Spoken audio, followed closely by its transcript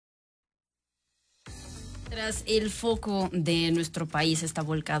Mientras el foco de nuestro país está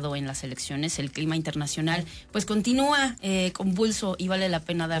volcado en las elecciones, el clima internacional pues continúa convulso y vale la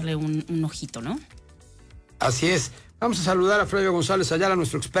pena darle un ojito, ¿no? Así es. Vamos a saludar a Flavio Gonzáles Ayala,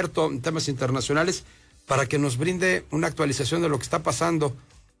 nuestro experto en temas internacionales, para que nos brinde una actualización de lo que está pasando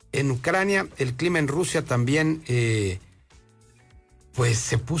en Ucrania. El clima en Rusia también pues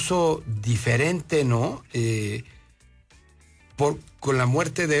se puso diferente, ¿no? Con la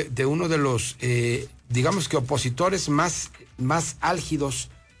muerte de uno de los digamos que opositores más álgidos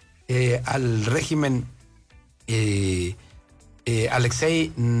al régimen,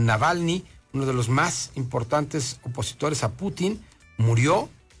 Alexei Navalny, uno de los más importantes opositores a Putin, murió,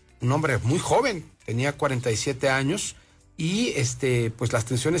 un hombre muy joven, tenía 47 años, y pues las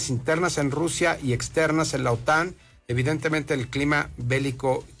tensiones internas en Rusia y externas en la OTAN, evidentemente el clima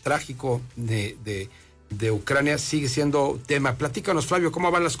bélico trágico de Ucrania sigue siendo tema. Platícanos, Flavio,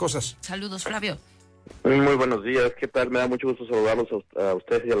 ¿cómo van las cosas? Saludos, Flavio. Muy buenos días, ¿qué tal? Me da mucho gusto saludarlos a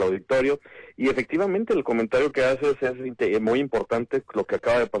ustedes y al auditorio. Y efectivamente el comentario que haces es muy importante, lo que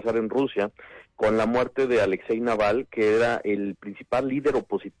acaba de pasar en Rusia con la muerte de Alexei Navalny, que era el principal líder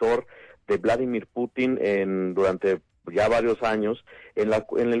opositor de Vladimir Putin durante ya varios años,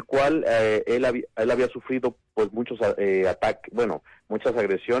 en el cual él había sufrido pues muchos ataques, muchas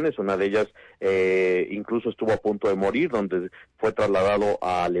agresiones. Una de ellas incluso estuvo a punto de morir, donde fue trasladado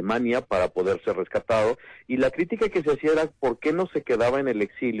a Alemania para poder ser rescatado, y la crítica que se hacía era por qué no se quedaba en el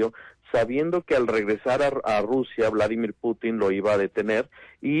exilio, sabiendo que al regresar a Rusia, Vladimir Putin lo iba a detener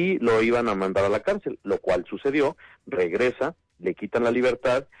y lo iban a mandar a la cárcel, lo cual sucedió. Regresa, le quitan la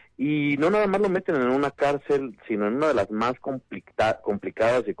libertad, y no nada más lo meten en una cárcel, sino en una de las más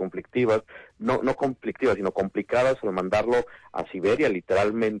complicadas y conflictivas, no conflictivas, sino complicadas, al mandarlo a Siberia,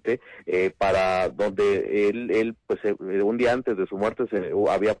 literalmente, para donde él pues un día antes de su muerte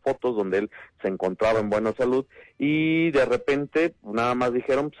había fotos donde él se encontraba en buena salud, y de repente nada más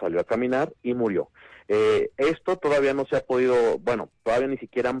dijeron, salió a caminar y murió. Esto todavía no se ha podido, todavía ni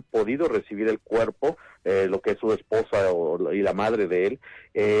siquiera han podido recibir el cuerpo, lo que es su esposa y la madre de él,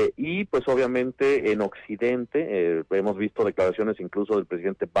 y pues obviamente en Occidente hemos visto declaraciones incluso del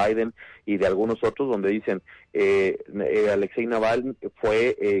presidente Biden y de algunos otros donde dicen Alexei Navalny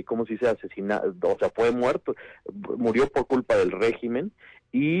fue, ¿cómo se dice?, asesinado, o sea, fue muerto, murió por culpa del régimen,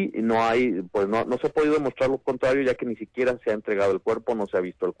 y no se ha podido demostrar lo contrario, ya que ni siquiera se ha entregado el cuerpo, no se ha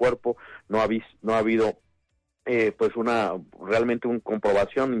visto el cuerpo, no ha habido pues realmente una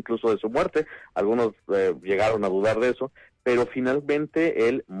comprobación incluso de su muerte. Algunos llegaron a dudar de eso, pero finalmente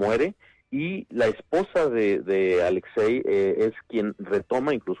él muere, y la esposa de Alexei es quien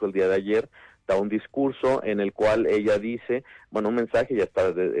retoma, incluso el día de ayer, da un discurso en el cual ella dice, un mensaje, ya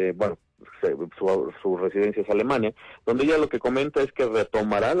está, su residencia es Alemania, donde ella lo que comenta es que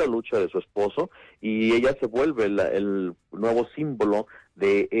retomará la lucha de su esposo, y ella se vuelve el nuevo símbolo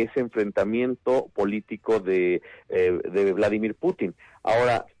de ese enfrentamiento político de Vladimir Putin.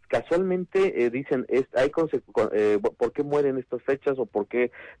 Ahora, casualmente dicen, ¿por qué mueren estas fechas o por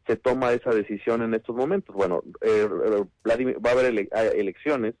qué se toma esa decisión en estos momentos? Bueno, va a haber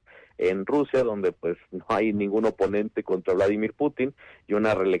elecciones en Rusia, donde pues no hay ningún oponente contra Vladimir Putin, y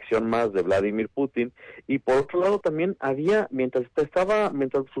una reelección más de Vladimir Putin. Y por otro lado también mientras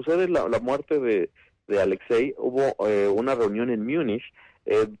sucede la muerte de Alexei, hubo una reunión en Múnich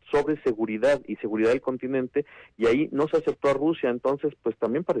sobre seguridad del continente, y ahí no se aceptó a Rusia. Entonces pues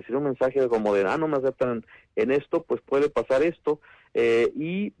también parecería un mensaje como de, no me aceptan en esto, pues puede pasar esto,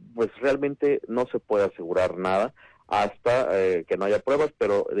 y pues realmente no se puede asegurar nada hasta que no haya pruebas,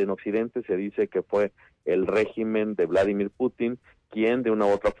 pero en Occidente se dice que fue el régimen de Vladimir Putin quien de una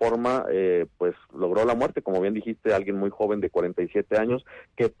u otra forma pues logró la muerte, como bien dijiste, alguien muy joven de 47 años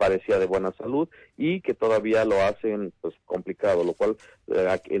que parecía de buena salud y que todavía lo hacen pues complicado, lo cual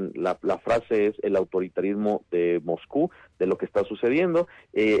la frase es el autoritarismo de Moscú, de lo que está sucediendo,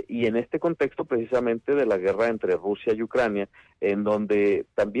 y en este contexto precisamente de la guerra entre Rusia y Ucrania, en donde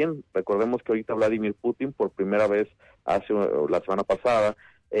también recordemos que ahorita Vladimir Putin por primera vez la semana pasada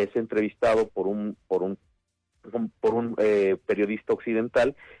es entrevistado por un periodista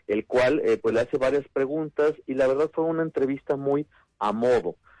occidental, el cual pues le hace varias preguntas, y la verdad fue una entrevista muy a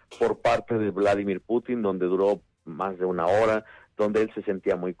modo por parte de Vladimir Putin, donde duró más de una hora, donde él se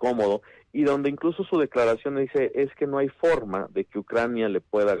sentía muy cómodo, y donde incluso su declaración dice, es que no hay forma de que Ucrania le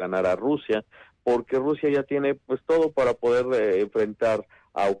pueda ganar a Rusia, porque Rusia ya tiene pues todo para poder enfrentar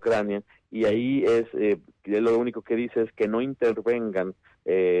a Ucrania, y ahí lo único que dice es que no intervengan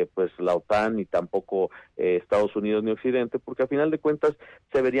pues la OTAN ni tampoco Estados Unidos ni Occidente, porque a final de cuentas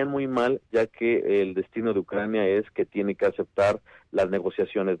se verían muy mal, ya que el destino de Ucrania es que tiene que aceptar las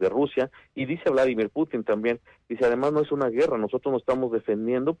negociaciones de Rusia, y dice Vladimir Putin también, dice, además no es una guerra, nosotros nos estamos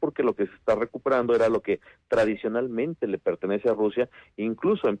defendiendo porque lo que se está recuperando era lo que tradicionalmente le pertenece a Rusia.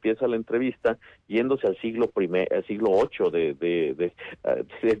 Incluso empieza la entrevista yéndose al siglo VIII de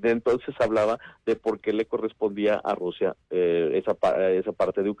entonces hablaba de por qué le correspondía a Rusia esa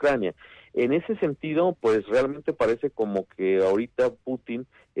parte de Ucrania. En ese sentido, pues realmente parece como que ahorita Putin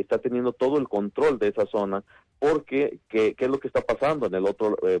está teniendo todo el control de esa zona, porque ¿qué es lo que está pasando en el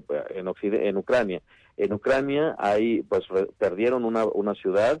otro en Ucrania? En Ucrania pues perdieron una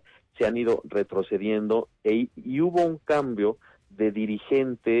ciudad, se han ido retrocediendo y hubo un cambio de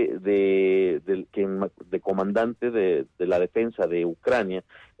dirigente, de comandante de la defensa de Ucrania,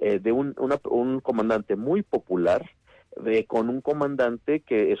 de un comandante muy popular, con un comandante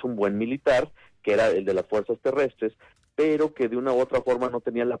que es un buen militar, que era el de las fuerzas terrestres, pero que de una u otra forma no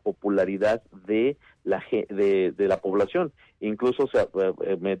tenía la popularidad de la población. Incluso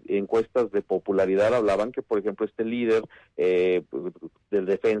encuestas de popularidad hablaban que, por ejemplo, este líder de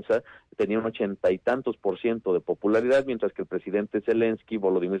defensa tenía un 80 y tantos % de popularidad, mientras que el presidente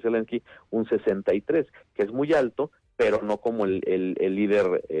Volodymyr Zelensky, un 63%, que es muy alto, pero no como el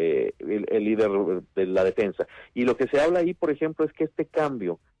líder de la defensa. Y lo que se habla ahí, por ejemplo, es que este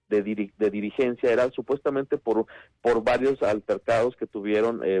cambio de dirigencia era supuestamente por varios altercados que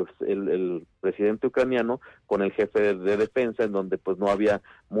tuvieron el presidente ucraniano con el jefe de defensa, en donde pues no había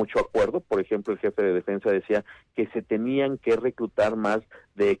mucho acuerdo. Por ejemplo, el jefe de defensa decía que se tenían que reclutar más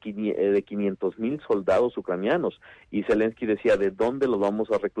de 500,000 soldados ucranianos, y Zelensky decía, ¿de dónde los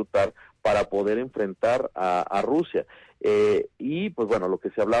vamos a reclutar para poder enfrentar a Rusia? Y pues bueno, lo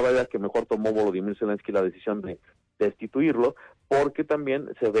que se hablaba era que mejor tomó Volodymyr Zelensky la decisión de destituirlo, porque también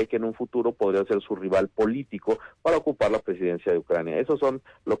se ve que en un futuro podría ser su rival político para ocupar la presidencia de Ucrania. Eso son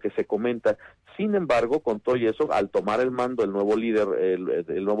lo que se comenta. Sin embargo, con todo y eso, al tomar el mando el nuevo líder,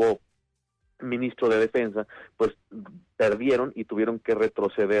 el nuevo ministro de Defensa, pues perdieron y tuvieron que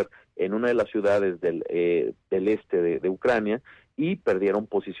retroceder en una de las ciudades del este de Ucrania, y perdieron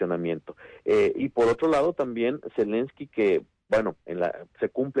posicionamiento. Y por otro lado también Zelensky, que bueno, se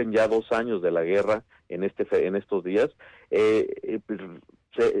cumplen ya 2 años de la guerra en estos días.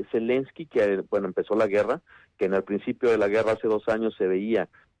 Zelensky, que bueno, empezó la guerra, que en el principio de la guerra hace 2 años se veía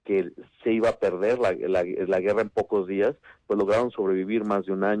que se iba a perder la guerra en pocos días, pues lograron sobrevivir más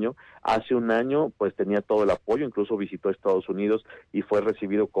de 1 año. Hace 1 año, pues tenía todo el apoyo, incluso visitó Estados Unidos y fue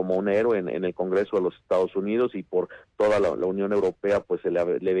recibido como un héroe en el Congreso de los Estados Unidos, y por toda la Unión Europea, pues se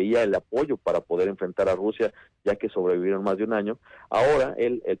le veía el apoyo para poder enfrentar a Rusia, ya que sobrevivieron más de 1 año. Ahora,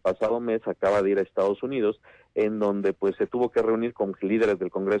 el pasado mes acaba de ir a Estados Unidos, en donde pues se tuvo que reunir con líderes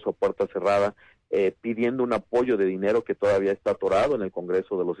del Congreso a puerta cerrada, pidiendo un apoyo de dinero que todavía está atorado en el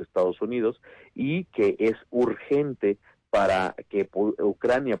Congreso de los Estados Unidos, y que es urgente para que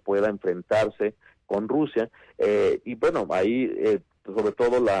Ucrania pueda enfrentarse con Rusia. Y bueno, ahí sobre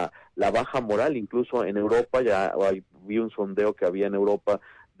todo la baja moral, incluso en Europa, vi un sondeo que había en Europa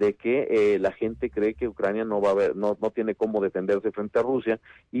de que la gente cree que Ucrania no tiene cómo defenderse frente a Rusia,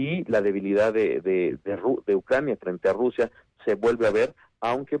 y la debilidad de Ucrania frente a Rusia se vuelve a ver,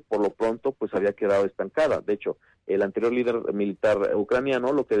 aunque por lo pronto pues había quedado estancada. De hecho, el anterior líder militar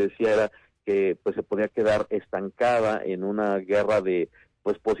ucraniano lo que decía era que pues se podía quedar estancada en una guerra de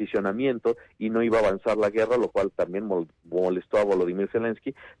pues posicionamiento y no iba a avanzar la guerra, lo cual también molestó a Volodymyr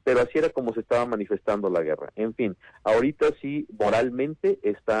Zelensky, pero así era como se estaba manifestando la guerra. En fin, ahorita sí, moralmente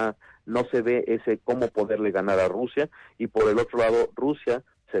no se ve ese cómo poderle ganar a Rusia, y por el otro lado, Rusia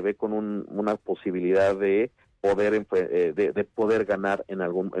se ve con una posibilidad de poder ganar en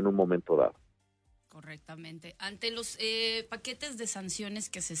un momento dado. Correctamente. Ante los paquetes de sanciones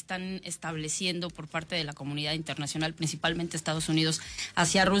que se están estableciendo por parte de la comunidad internacional, principalmente Estados Unidos,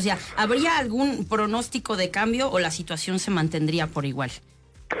 hacia Rusia, ¿habría algún pronóstico de cambio o la situación se mantendría por igual?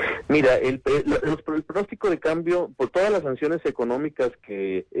 Mira, el pronóstico de cambio, por todas las sanciones económicas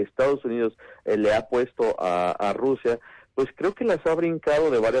que Estados Unidos le ha puesto a Rusia, pues creo que las ha brincado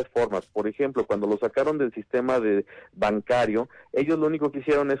de varias formas. Por ejemplo, cuando lo sacaron del sistema bancario, ellos lo único que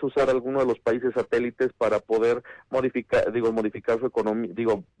hicieron es usar alguno de los países satélites para poder modificar su economía,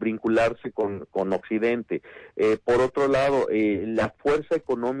 vincularse con Occidente. Por otro lado, la fuerza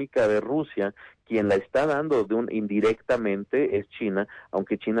económica de Rusia, quien la está dando indirectamente, es China,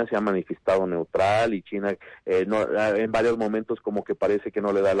 aunque China se ha manifestado neutral, y China en varios momentos como que parece que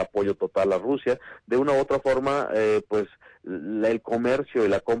no le da el apoyo total a Rusia. De una u otra forma, pues el comercio y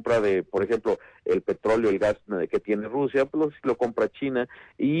la compra de, por ejemplo, el petróleo, el gas que tiene Rusia, pues lo compra China,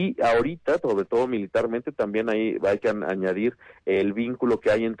 y ahorita, sobre todo militarmente, también hay que añadir el vínculo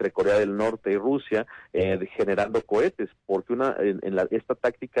que hay entre Corea del Norte y Rusia, generando cohetes, porque esta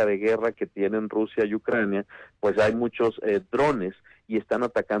táctica de guerra que tienen Rusia y Ucrania, pues hay muchos drones, y están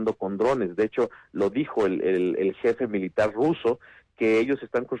atacando con drones. De hecho, lo dijo el jefe militar ruso, que ellos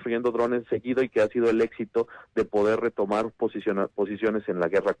están construyendo drones seguido y que ha sido el éxito de poder retomar posiciones en la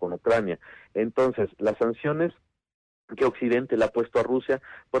guerra con Ucrania. Entonces, las sanciones que Occidente le ha puesto a Rusia,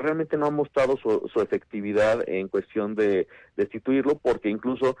 pues realmente no ha mostrado su efectividad en cuestión de destituirlo, porque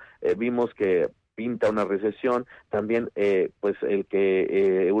incluso vimos que pinta una recesión, también pues el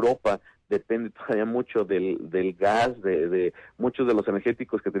que Europa depende todavía mucho del gas, de muchos de los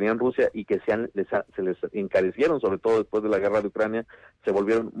energéticos que tenían Rusia y que se les encarecieron, sobre todo después de la guerra de Ucrania, se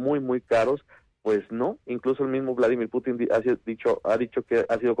volvieron muy, muy caros. Pues no, incluso el mismo Vladimir Putin ha dicho que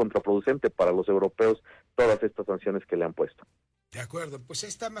ha sido contraproducente para los europeos todas estas sanciones que le han puesto. De acuerdo, pues ahí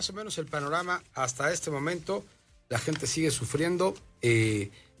está más o menos el panorama hasta este momento. La gente sigue sufriendo,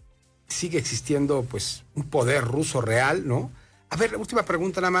 sigue existiendo pues un poder ruso real, ¿no? A ver, última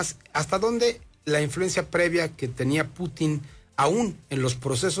pregunta nada más. ¿Hasta dónde la influencia previa que tenía Putin aún en los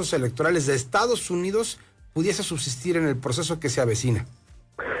procesos electorales de Estados Unidos pudiese subsistir en el proceso que se avecina?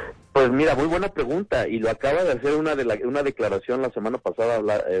 Pues mira, muy buena pregunta, y lo acaba de hacer una declaración la semana pasada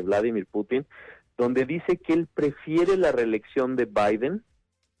Vladimir Putin, donde dice que él prefiere la reelección de Biden,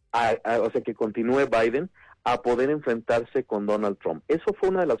 o sea, que continúe Biden, a poder enfrentarse con Donald Trump. Eso fue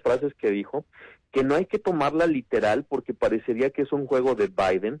una de las frases que dijo, que no hay que tomarla literal porque parecería que es un juego de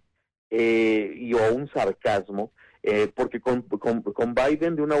Biden o un sarcasmo, porque con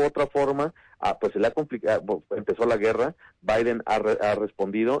Biden de una u otra forma, pues se le ha complicado, empezó la guerra, Biden ha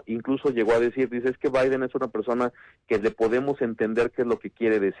respondido, incluso llegó a decir, dice, es que Biden es una persona que le podemos entender qué es lo que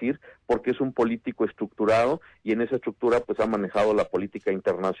quiere decir, porque es un político estructurado, y en esa estructura pues ha manejado la política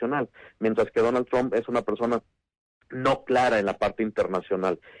internacional, mientras que Donald Trump es una persona no clara en la parte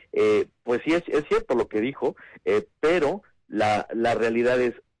internacional. Pues sí, es cierto lo que dijo, pero la realidad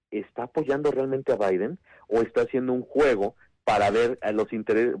es, ¿está apoyando realmente a Biden o está haciendo un juego para ver a los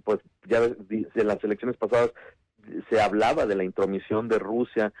intereses? Pues ya en las elecciones pasadas se hablaba de la intromisión de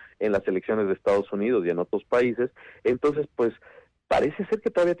Rusia en las elecciones de Estados Unidos y en otros países, entonces pues parece ser que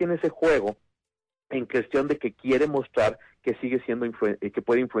todavía tiene ese juego en cuestión de que quiere mostrar que sigue siendo que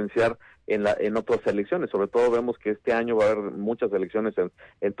puede influenciar en otras elecciones. Sobre todo vemos que este año va a haber muchas elecciones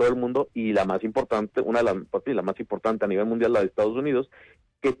en todo el mundo, y la más importante, la más importante a nivel mundial, la de Estados Unidos,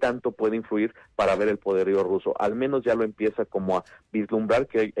 qué tanto puede influir para ver el poderío ruso. Al menos ya lo empieza como a vislumbrar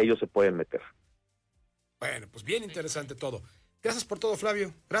que ellos se pueden meter. Bueno, pues bien interesante todo. Gracias por todo,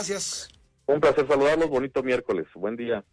 Flavio. Gracias. Un placer saludarlos, bonito miércoles, buen día.